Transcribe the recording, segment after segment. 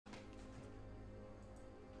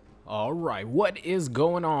Alright, what is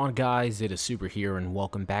going on, guys? It is Super here, and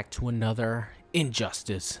welcome back to another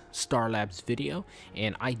Injustice Star Labs video.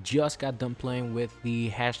 And I just got done playing with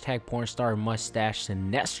the hashtag pornstar mustache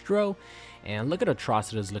Sinestro, and look at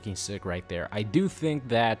Atrocitus looking sick right there. I do think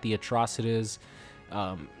that the Atrocitus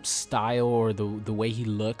style, or the way he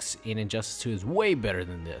looks in Injustice 2 is way better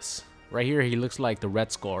than this. Right here he looks like the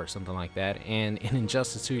Red Skull or something like that, and in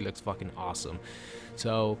Injustice 2 he looks fucking awesome.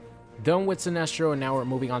 So done with Sinestro, and now we're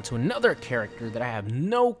moving on to another character that I have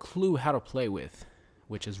no clue how to play with,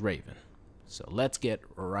 which is Reven. So let's get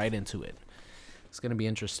right into it. It's gonna be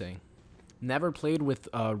interesting. Never played with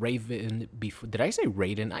Reven before. Did I say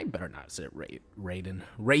Raiden? I better not say Raiden.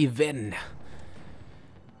 Reven.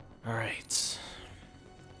 All right.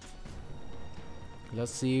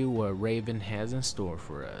 Let's see what Reven has in store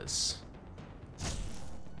for us.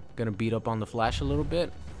 Gonna beat up on the Flash a little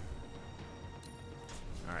bit.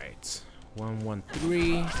 Alright,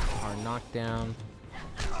 1-1-3, hard knockdown,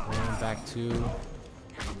 1 back 2.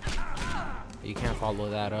 You can't follow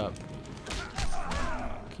that up.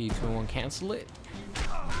 Key 2-1 cancel it?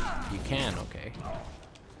 You can, okay.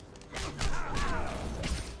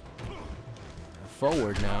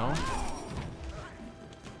 Forward now.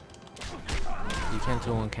 You can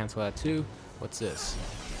 2-1 cancel that too. What's this?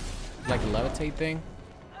 Like a levitate thing?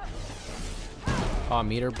 Oh,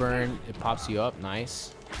 meter burn, it pops you up,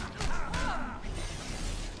 nice.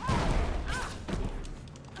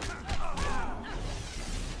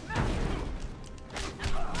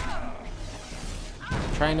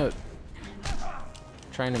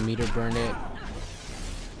 Trying to meter burn it.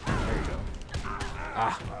 There you go.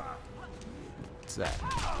 Ah. What's that?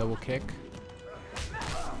 Double kick.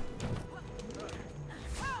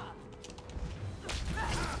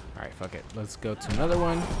 Alright, fuck it. Let's go to another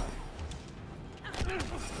one.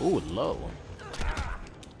 Ooh, low.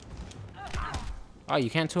 Oh,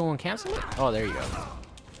 you can't 2-1 cancel it? Oh, there you go.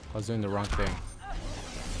 I was doing the wrong thing.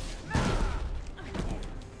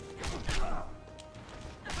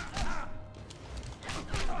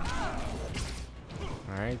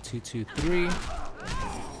 Alright, 2-2-3.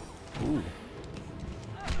 Ooh.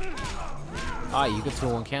 Ah, you could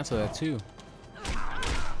 2-1 cancel that too.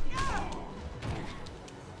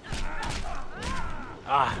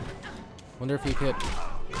 Ah. Wonder if you could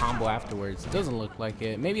combo afterwards. Doesn't look like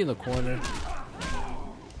it. Maybe in the corner.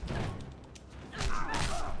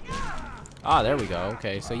 Ah, there we go.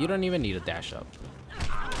 Okay, so you don't even need a dash up.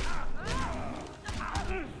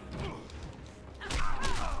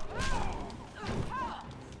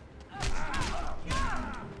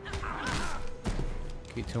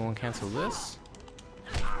 Okay, 2-1 cancel this.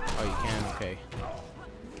 Oh, you can. Okay.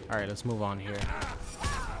 All right, let's move on here.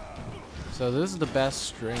 So this is the best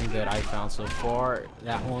string that I found so far.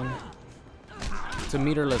 That one. It's a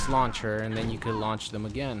meterless launcher, and then you could launch them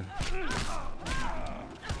again.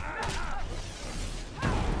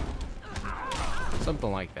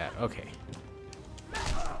 Something like that. Okay.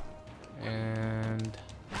 And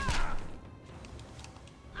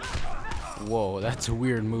whoa, that's a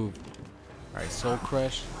weird move. All right, Soul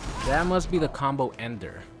Crush. That must be the combo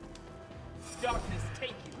ender. Darkness, take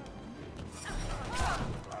you.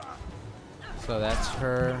 So that's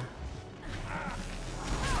her.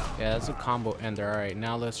 Yeah, that's a combo ender. Alright,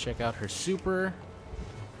 now let's check out her super.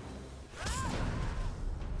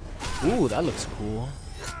 Ooh, that looks cool.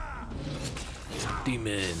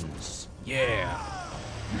 Demons. Yeah.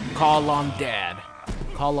 Call on dad.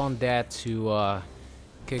 Call on dad to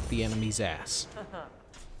kick the enemy's ass.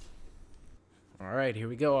 Alright, here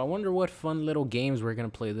we go. I wonder what fun little games we're gonna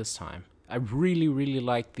play this time. I really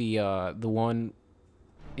like the one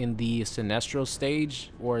in the Sinestro stage,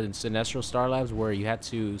 or in Sinestro Star Labs, where you had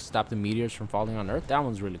to stop the meteors from falling on Earth. That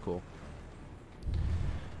one's really cool.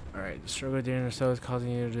 Alright, the struggle during the cell is causing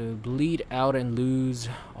you to bleed out and lose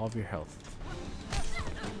all of your health.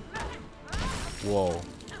 Whoa,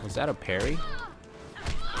 was that a parry?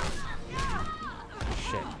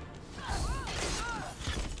 Shit.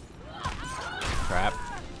 Crap.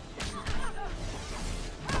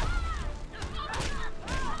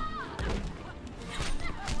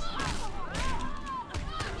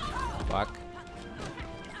 Fuck.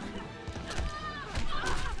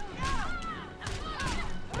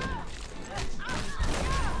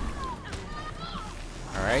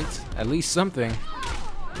 Alright, at least something.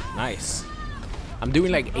 Nice. I'm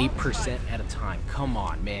doing like 8% at a time. Come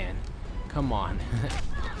on, man. Come on.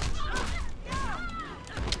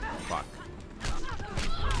 Fuck.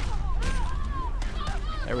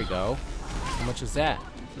 There we go. How much is that?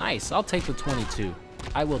 Nice. I'll take the 22.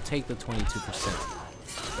 I will take the 22%.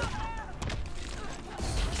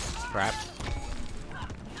 Crap.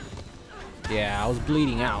 Yeah, I was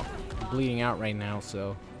bleeding out. I'm bleeding out right now,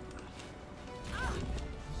 so.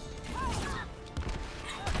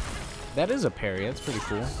 That is a parry. That's pretty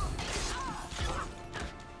cool.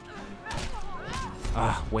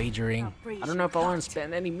 Wagering. I don't know if I want to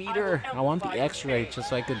spend any meter. I want the X-ray just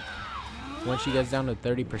so I could, once she gets down to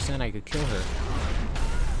 30%, I could kill her.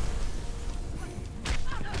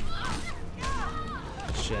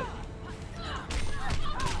 Shit.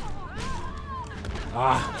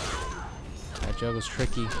 That jug was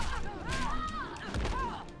tricky.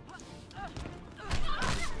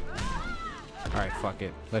 Alright, fuck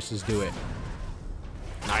it. Let's just do it.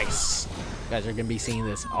 Nice. You guys are gonna be seeing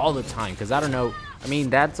this all the time, because I don't know. I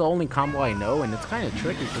mean, that's the only combo I know, and it's kind of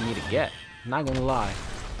tricky for me to get. I'm not gonna lie.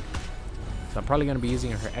 So I'm probably gonna be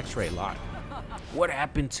using her X-ray a lot. What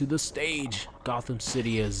happened to the stage? Gotham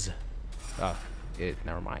City is...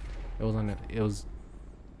 never mind. It was,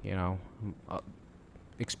 you know,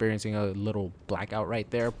 experiencing a little blackout right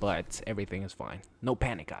there, but everything is fine. No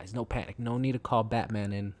panic, guys. No panic. No need to call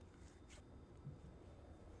Batman in.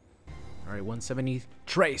 Alright, 170.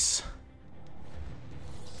 Trace.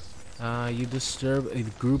 You disturb a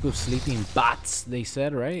group of sleeping bats, they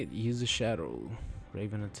said, right? Use a shadow.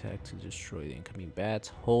 Reven attack to destroy the incoming bats.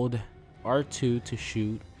 Hold R2 to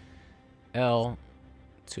shoot. L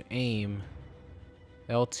to aim.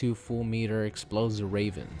 L2 full meter explodes the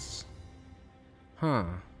ravens. Huh.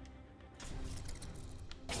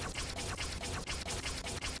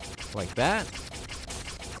 Like that?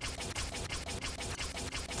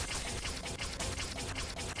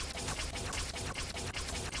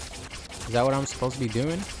 Is that what I'm supposed to be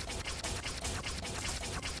doing?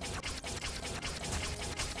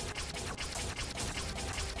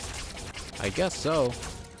 I guess so.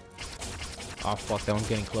 Oh fuck, that one's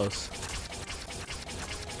getting close.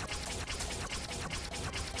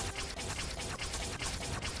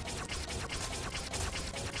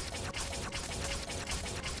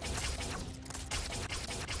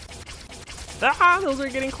 Those are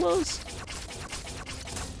getting close.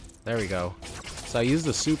 There we go. So I used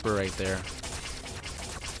the super right there.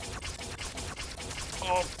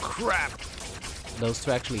 Oh crap! Those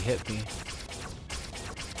two actually hit me.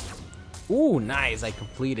 Ooh, nice! I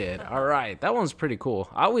completed. All right, that one's pretty cool.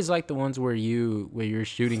 I always like the ones where you're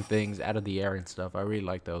shooting things out of the air and stuff. I really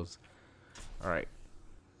like those. All right.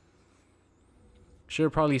 Should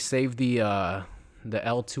have probably saved the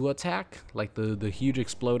L2 attack, like the huge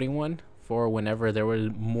exploding one, for whenever there were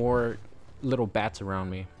more little bats around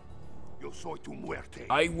me.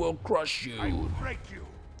 I will crush you. I will break you.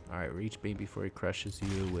 Alright, reach me before he crushes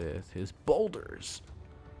you with his boulders.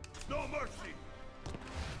 No mercy.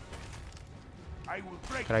 I will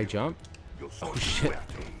break Can I jump? Oh shit.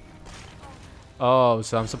 Oh,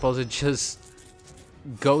 so I'm supposed to just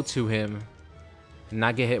go to him and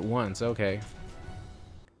not get hit once. Okay.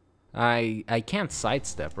 I can't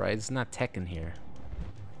sidestep, right? It's not Tekken here.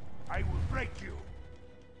 I will break you.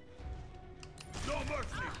 No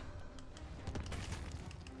mercy.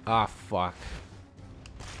 Ah, fuck.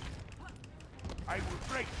 I will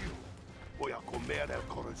break you. Voy a comer el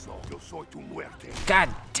corazón. Yo soy tu muerte. God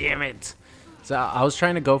damn it. So I was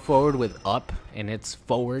trying to go forward with up, and it's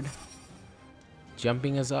forward.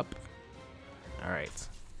 Jumping is up. Alright.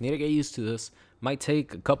 Need to get used to this. Might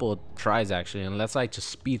take a couple of tries, actually, unless I just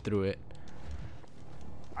speed through it.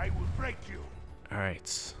 I will break you.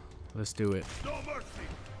 Alright. Let's do it. No mercy.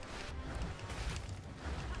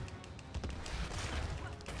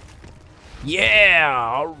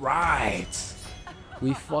 Yeah! Alright!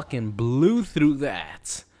 We fucking blew through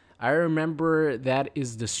that. I remember that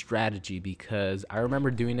is the strategy, because I remember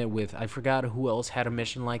doing it with, I forgot who else had a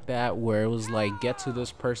mission like that, where it was like, get to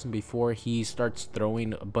this person before he starts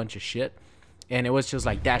throwing a bunch of shit. And it was just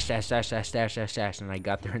like dash, dash, dash, dash, dash, dash, dash, and I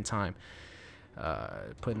got there in time.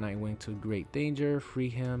 Put Nightwing to great danger. Free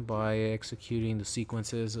him by executing the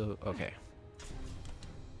sequences of... Okay.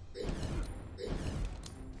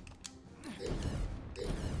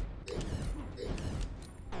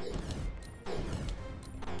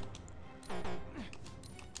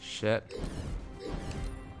 Shit.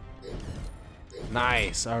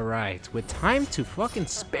 Nice. All right. With time to fucking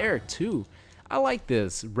spare too. I like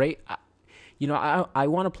this. You know, I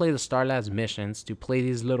want to play the Star Labs missions to play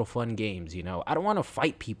these little fun games, you know. I don't want to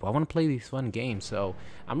fight people. I want to play these fun games. So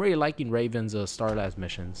I'm really liking Raven's Star Labs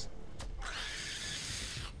missions.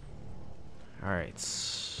 All right.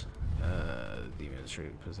 Demons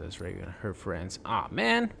possess Reven and her friends. Ah,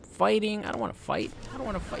 man. Fighting. I don't want to fight. I don't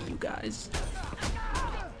want to fight you guys.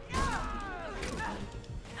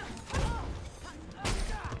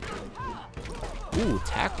 Ooh,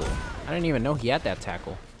 tackle. I didn't even know he had that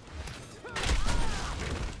tackle.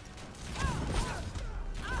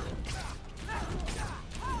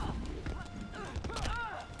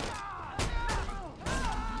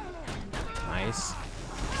 Nice.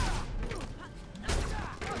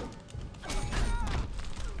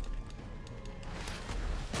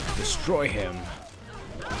 Destroy him.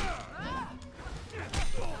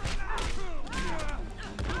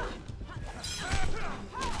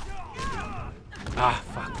 Ah,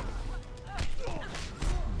 fuck.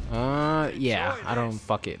 Yeah, I don't,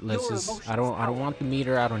 fuck it. Let's just, I don't want the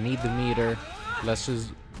meter. I don't need the meter. Let's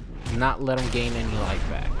just not let him gain any life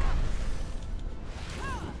back.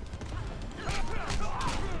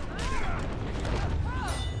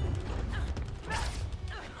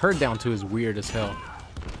 Her down two is weird as hell.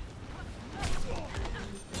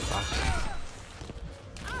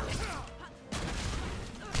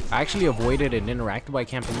 I actually avoided an interactive, I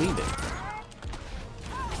can't believe it.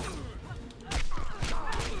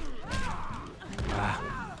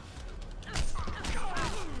 Ah.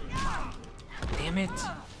 Damn it.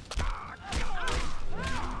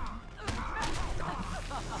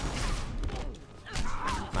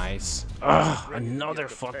 Nice. Ugh, another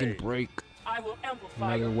fucking break.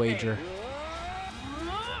 Another wager.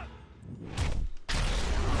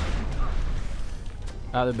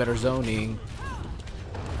 Ah, the better zoning.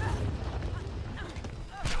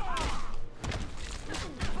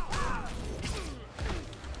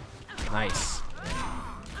 Nice.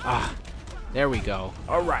 Ah, there we go.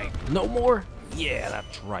 All right, no more? Yeah,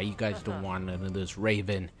 that's right. You guys don't want none of this,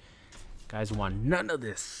 Raven. You guys want none of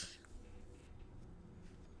this.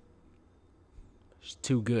 It's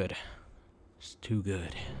too good. It's too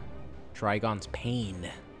good. Trigon's pain.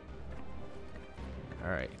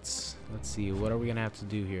 All right, let's see. What are we gonna have to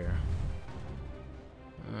do here?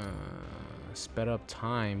 Sped up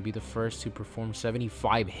time. Be the first to perform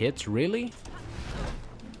 75 hits. Really?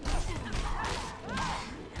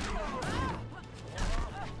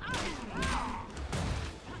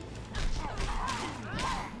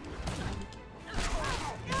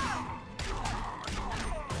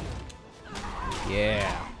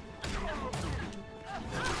 Yeah.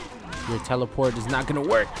 Your teleport is not gonna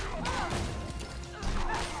work.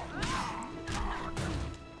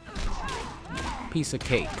 Piece of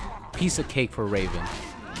cake. Piece of cake for Raven.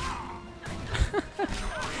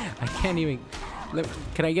 I can't even...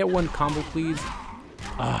 Can I get one combo, please?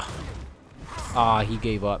 He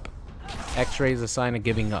gave up. X-ray is a sign of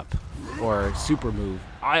giving up. Or super move.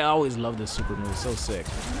 I always love this super move. So sick.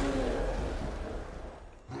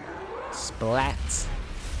 Splats.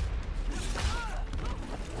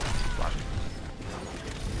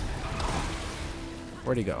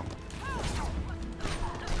 Where'd he go?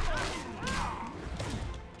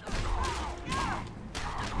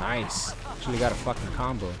 Nice. Actually got a fucking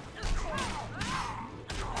combo.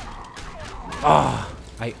 Ah,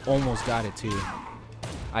 I almost got it too.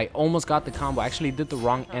 I almost got the combo. I actually did the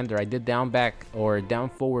wrong ender. I did down back or down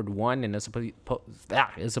forward 1, and it's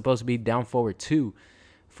supposed to be down forward 2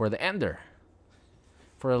 for the ender.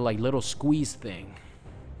 For a like little squeeze thing.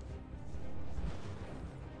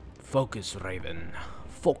 Focus, Raven.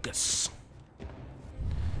 Focus.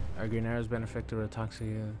 Our green arrow's been affected with a toxic.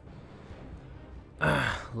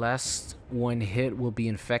 Last one hit will be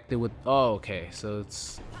infected with. Oh, okay. So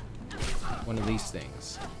it's one of these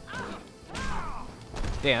things.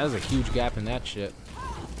 Damn, there's a huge gap in that shit.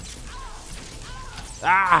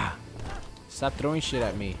 Ah! Stop throwing shit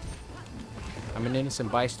at me. I'm an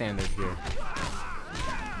innocent bystander here.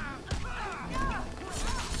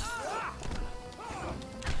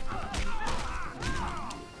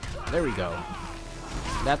 There we go.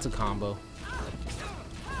 That's a combo.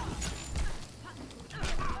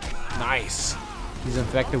 Nice. He's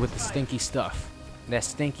infected with the stinky stuff. That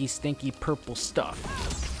stinky, stinky purple stuff.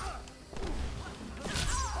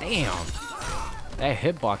 Damn. That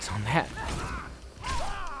hitbox on that.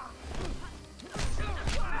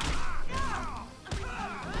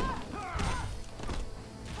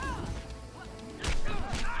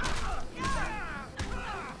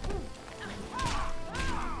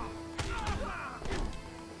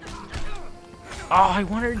 Oh, I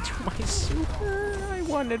wanted to do my super. I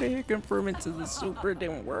wanted to confirm it to the super. It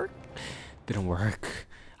didn't work. Didn't work.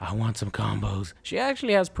 I want some combos. She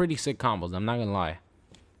actually has pretty sick combos. I'm not gonna lie.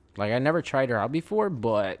 Like, I never tried her out before,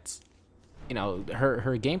 but you know,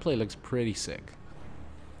 her gameplay looks pretty sick.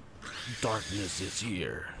 Darkness is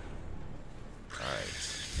here.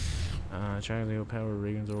 Alright. Trying to overpower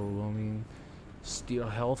Regan's overwhelming. Steal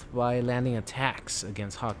health by landing attacks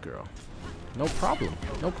against Hot Girl. No problem.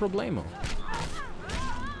 No problemo.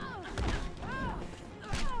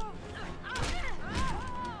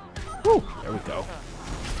 Woo! There we go.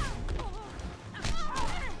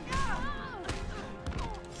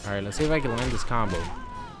 Alright, let's see if I can land this combo.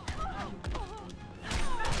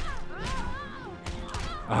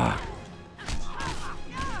 Ah.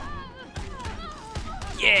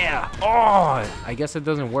 Oh, I guess it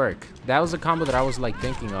doesn't work. That was a combo that I was like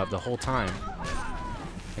thinking of the whole time.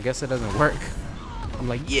 I guess it doesn't work. I'm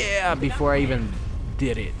like, yeah, before I even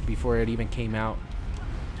did it, before it even came out.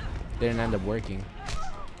 Didn't end up working.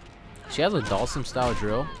 She has a Dawson style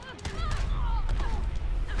drill.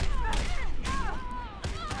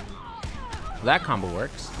 That combo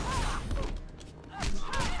works.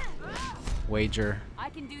 Wager. I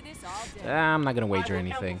can do this all day. I'm not gonna wager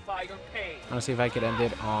anything. I'm gonna see if I could end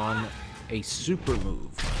it on a super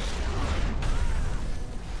move.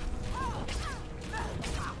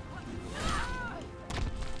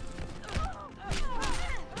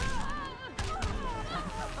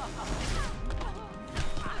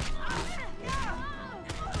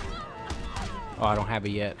 Oh, I don't have it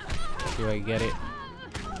yet. See if I can get it.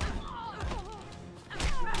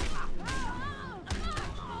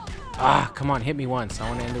 Ah, come on, hit me once. I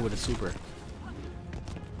want to end it with a super.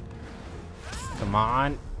 Come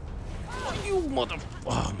on. Oh, you mother...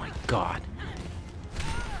 Oh, my God.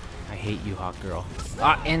 I hate you, hot girl.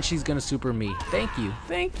 Ah, and she's going to super me. Thank you.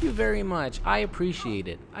 Thank you very much. I appreciate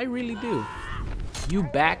it. I really do. You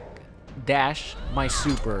backdash my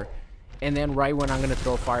super, and then right when I'm going to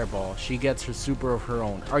throw a fireball, she gets her super of her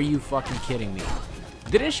own. Are you fucking kidding me?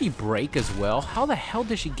 Didn't she break as well? How the hell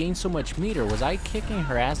did she gain so much meter? Was I kicking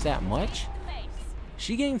her ass that much?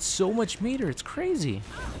 She gained so much meter. It's crazy.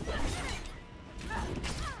 You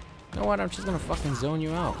know what? I'm just gonna fucking zone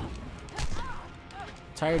you out.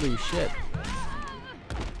 Tired of your shit.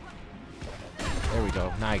 There we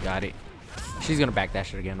go. Now I got it. She's gonna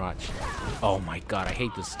backdash it again. Watch. Oh my God. I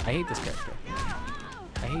hate this. I hate this character.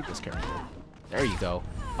 I hate this character. There you go.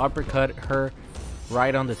 Uppercut her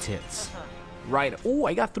right on the tits. Right. Oh,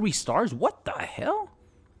 I got 3 stars. What the hell?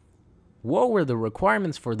 What were the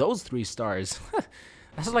requirements for those 3 stars?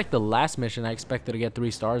 That's like the last mission I expected to get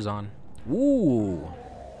 3 stars on. Ooh.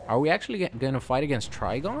 Are we actually gonna fight against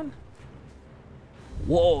TRIGON?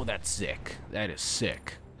 Whoa, that's sick. That is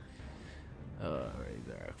sick. Right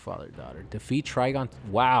there. Father, daughter. Defeat TRIGON.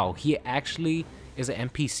 Wow, he actually is an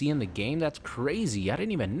NPC in the game? That's crazy. I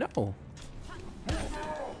didn't even know.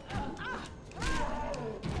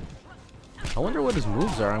 I wonder what his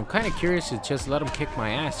moves are. I'm kind of curious to just let him kick my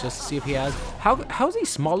ass just to see if he has... How's he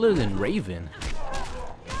smaller than Reven?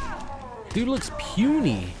 Dude looks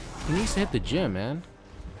puny. He needs to hit the gym, man.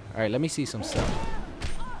 Alright, let me see some stuff.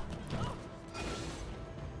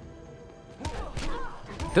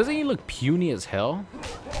 Doesn't he look puny as hell?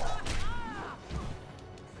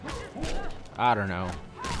 I don't know.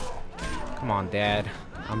 Come on, Dad.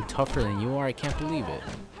 I'm tougher than you are. I can't believe it.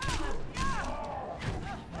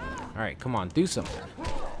 Alright, come on, do something.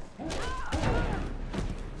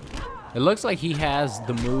 It looks like he has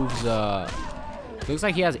the moves, looks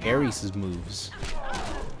like he has Ares' moves.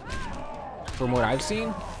 From what I've seen,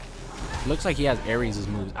 it looks like he has Ares'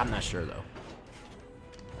 moves. I'm not sure, though.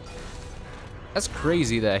 That's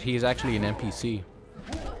crazy that he's actually an NPC.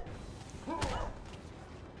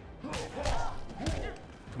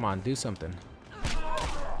 Come on, do something.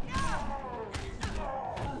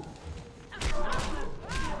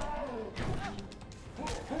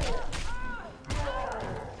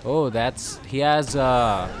 Oh, that's the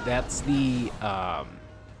that's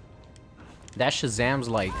Shazam's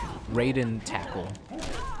like Raiden tackle.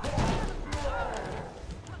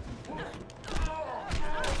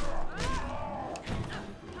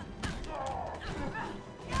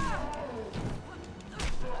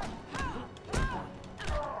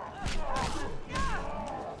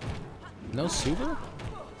 No super?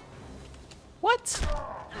 What?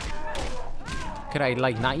 Could I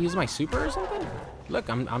like not use my super or something? Look,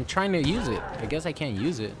 I'm trying to use it. I guess I can't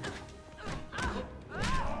use it.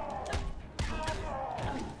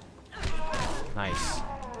 Nice.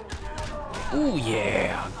 Ooh,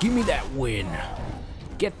 yeah. Give me that win.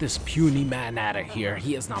 Get this puny man out of here.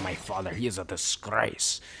 He is not my father. He is a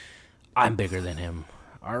disgrace. I'm bigger than him.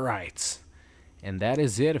 All right. And that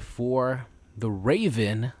is it for the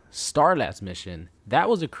Reven Starlabs mission. That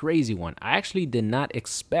was a crazy one. I actually did not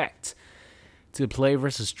expect to play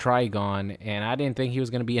versus TRIGON, and I didn't think he was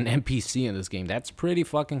going to be an NPC in this game. That's pretty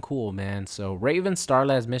fucking cool, man. So Reven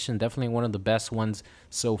Starlabs mission, definitely one of the best ones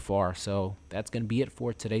so far. So that's going to be it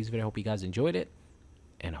for today's video. I hope you guys enjoyed it,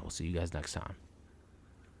 and I will see you guys next time.